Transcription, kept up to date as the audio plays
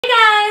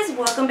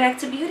welcome back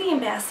to Beauty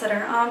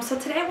Ambassador. So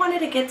today I wanted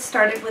to get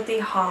started with a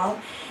haul,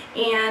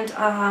 and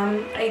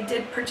I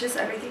did purchase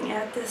everything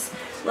at this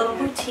little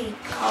boutique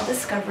called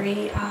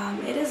Discovery.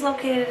 It is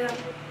located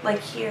like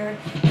here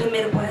in the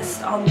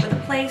Midwest, all over the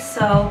place,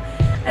 so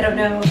I don't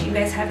know if you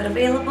guys have it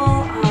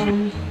available.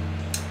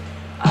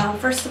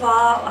 First of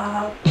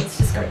all, let's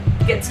just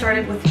get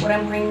started with what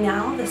I'm wearing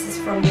now. This is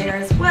from there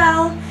as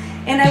well,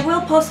 and I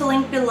will post a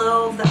link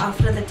below of the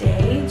outfit of the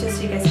day, just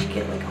so you guys can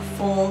get like a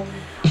full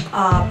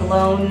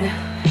blown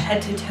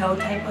head to toe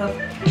type of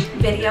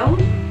video.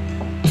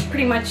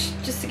 Pretty much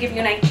just to give you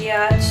an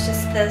idea, it's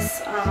just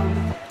this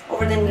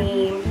over the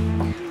knee,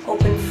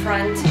 open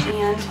front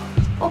and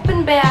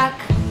open back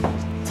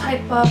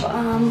type of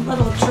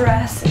little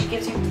dress. It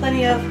gives you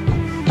plenty of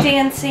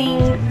dancing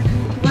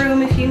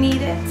room if you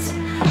need it.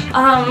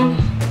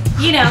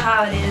 You know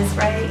how it is,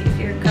 right? If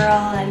you're a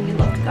girl and you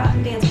love to go out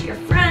and dance with your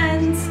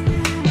friends,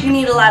 you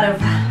need a lot of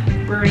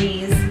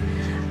breeze.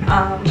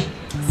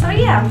 So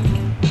yeah,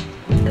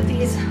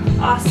 these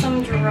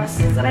awesome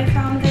dresses that I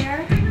found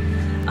there.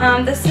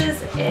 This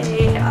is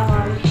a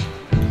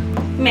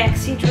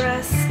maxi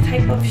dress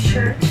type of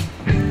shirt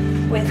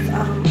with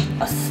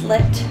a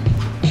slit.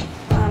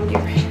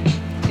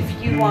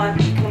 If you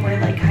want, you can wear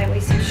like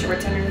high-waisted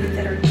shorts underneath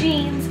it or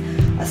jeans,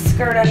 a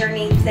skirt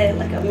underneath it,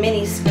 like a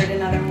mini skirt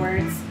in other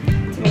words,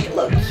 to make it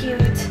look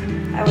cute.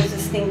 I was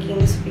just thinking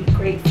this would be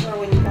great for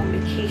when you go on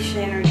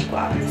vacation or you go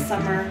out in the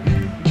summer.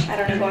 I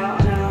don't know, go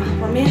out on a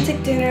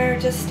romantic dinner,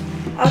 just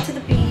out to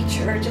the beach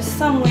or just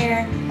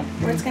somewhere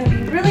where it's going to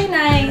be really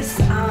nice,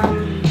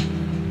 and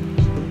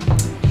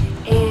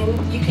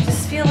you could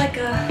just feel like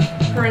a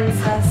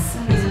princess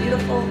in this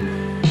beautiful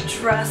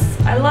dress.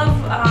 I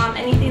love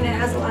anything that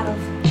has a lot of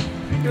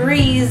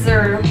breeze,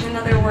 or in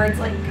other words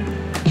like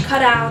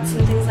cutouts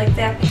and things like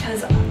that,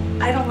 because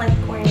I don't like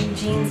wearing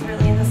jeans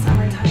really in the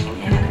summertime,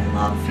 and I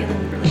love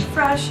feeling really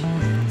fresh,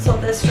 so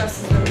this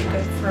dress is really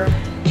good for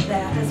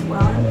that as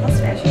well, and plus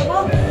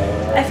fashionable.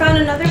 I found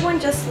another one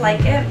just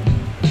like it.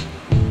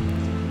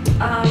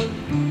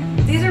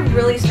 These are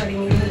really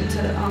starting to move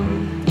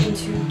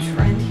into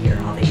trend here,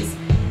 all these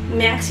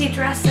maxi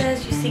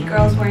dresses. You see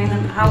girls wearing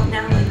them out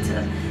now, like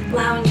to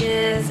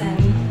lounges and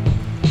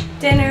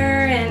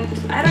dinner, and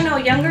I don't know,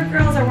 younger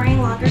girls are wearing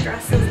longer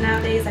dresses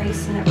nowadays. I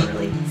used to never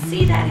really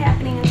see that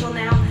happening until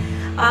now.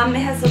 It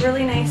has a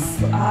really nice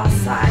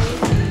side,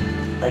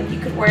 like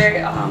you could wear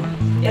it,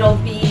 it'll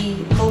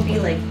be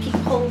like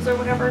peepholes or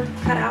whatever,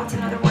 cutouts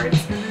in other words,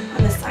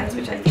 on the sides,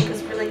 which I think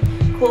is really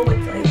cool,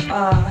 with like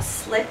a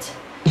slit.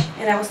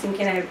 And I was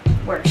thinking I'd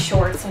wear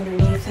shorts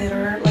underneath it,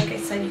 or like I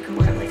said, you could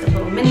wear like a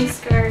little mini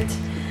skirt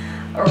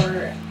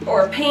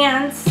or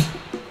pants.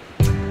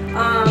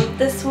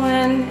 This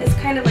one is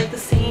kind of like the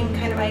same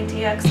kind of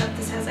idea, except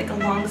this has like a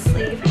long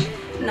sleeve.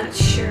 I'm not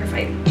sure if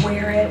I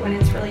wear it when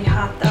it's really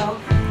hot though.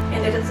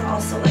 And it is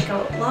also like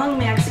a long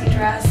maxi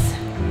dress.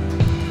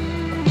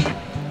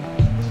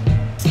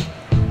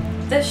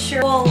 This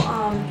shirt will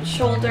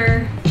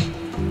shoulder,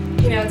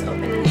 you know, it's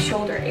open in the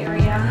shoulder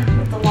area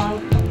with the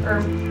long,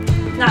 or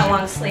not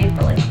long sleeve,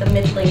 but like the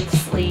mid-length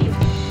sleeve.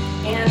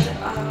 And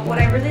what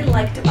I really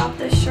liked about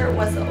this shirt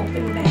was the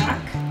open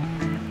back.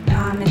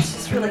 It's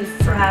just really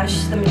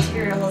fresh. The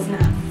material is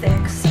not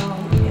thick, so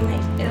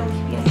it'll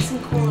keep you nice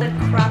and cool. The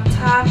crop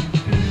top, I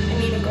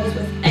mean, it goes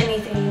with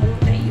anything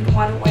that you'd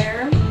want to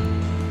wear.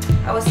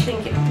 I was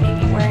thinking of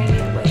maybe wearing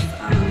it with,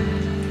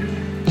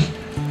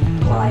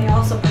 well, I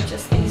also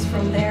purchased these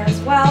from there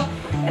as well,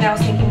 and I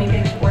was thinking maybe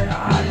I could wear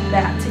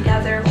that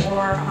together,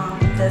 or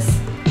this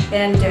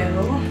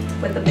bandeau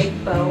with a big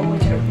bow,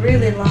 which I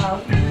really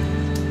love.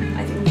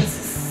 I think this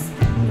is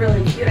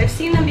really cute. I've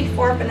seen them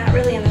before, but not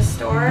really in the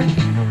store.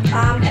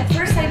 At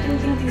first I didn't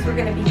think these were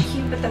going to be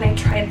cute, but then I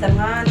tried them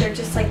on. They're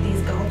just like these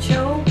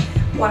gaucho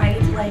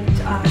white like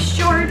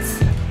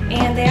shorts,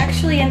 and they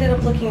actually ended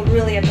up looking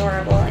really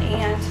adorable,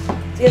 and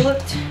they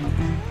looked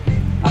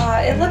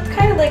it looked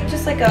kind of like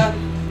just like a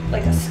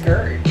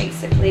skirt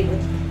basically,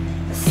 with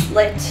a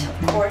slit,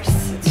 of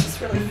course. It's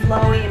just really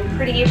flowy and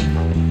pretty,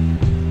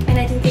 and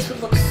I think this would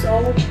look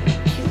so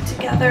cute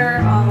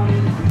together. I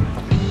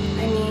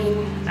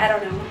mean, I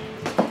don't know.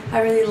 I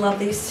really love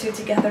these two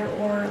together,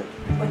 or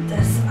with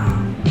this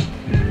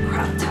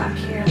crop top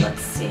here.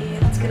 Let's see.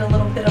 Let's get a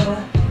little bit of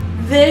a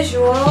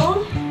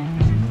visual.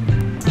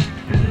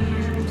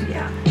 And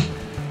yeah,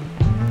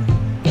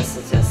 this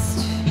is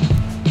just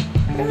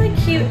really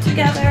cute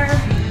together,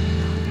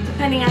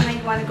 depending on how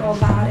you want to go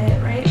about it,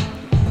 right?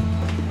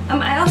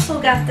 I also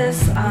got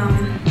this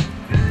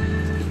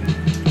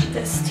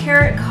this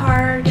tarot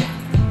card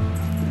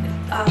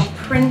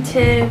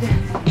printed.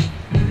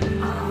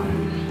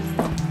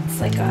 It's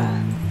like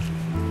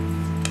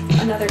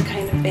another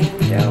kind of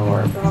bandeau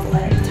or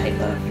bralette type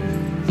of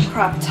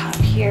crop top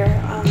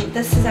here.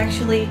 This is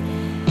actually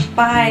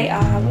by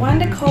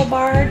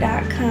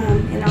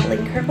WandaKobar.com, and I'll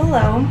link her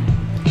below.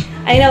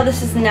 I know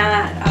this is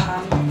not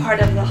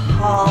part of the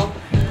haul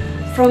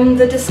from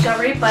the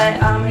Discovery, but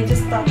I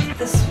just thought that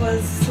this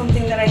was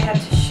something that I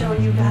had to show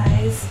you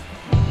guys.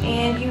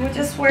 And you would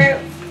just wear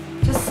it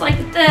just like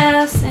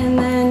this, and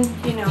then,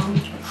 you know,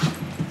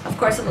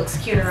 course it looks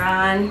cuter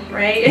on,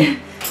 right?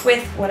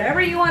 With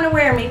whatever you want to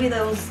wear. Maybe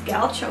those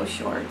Gaucho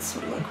shorts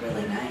would look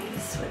really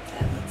nice with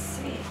that. Let's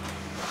see.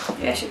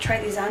 Maybe I should try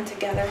these on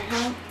together,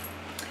 huh?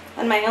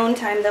 On my own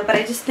time though, but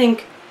I just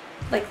think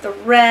like the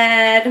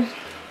red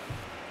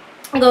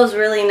goes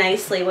really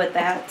nicely with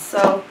that.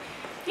 So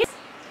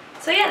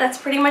yeah, that's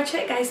pretty much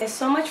it, guys. Thanks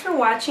so much for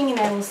watching, and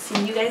I will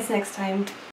see you guys next time.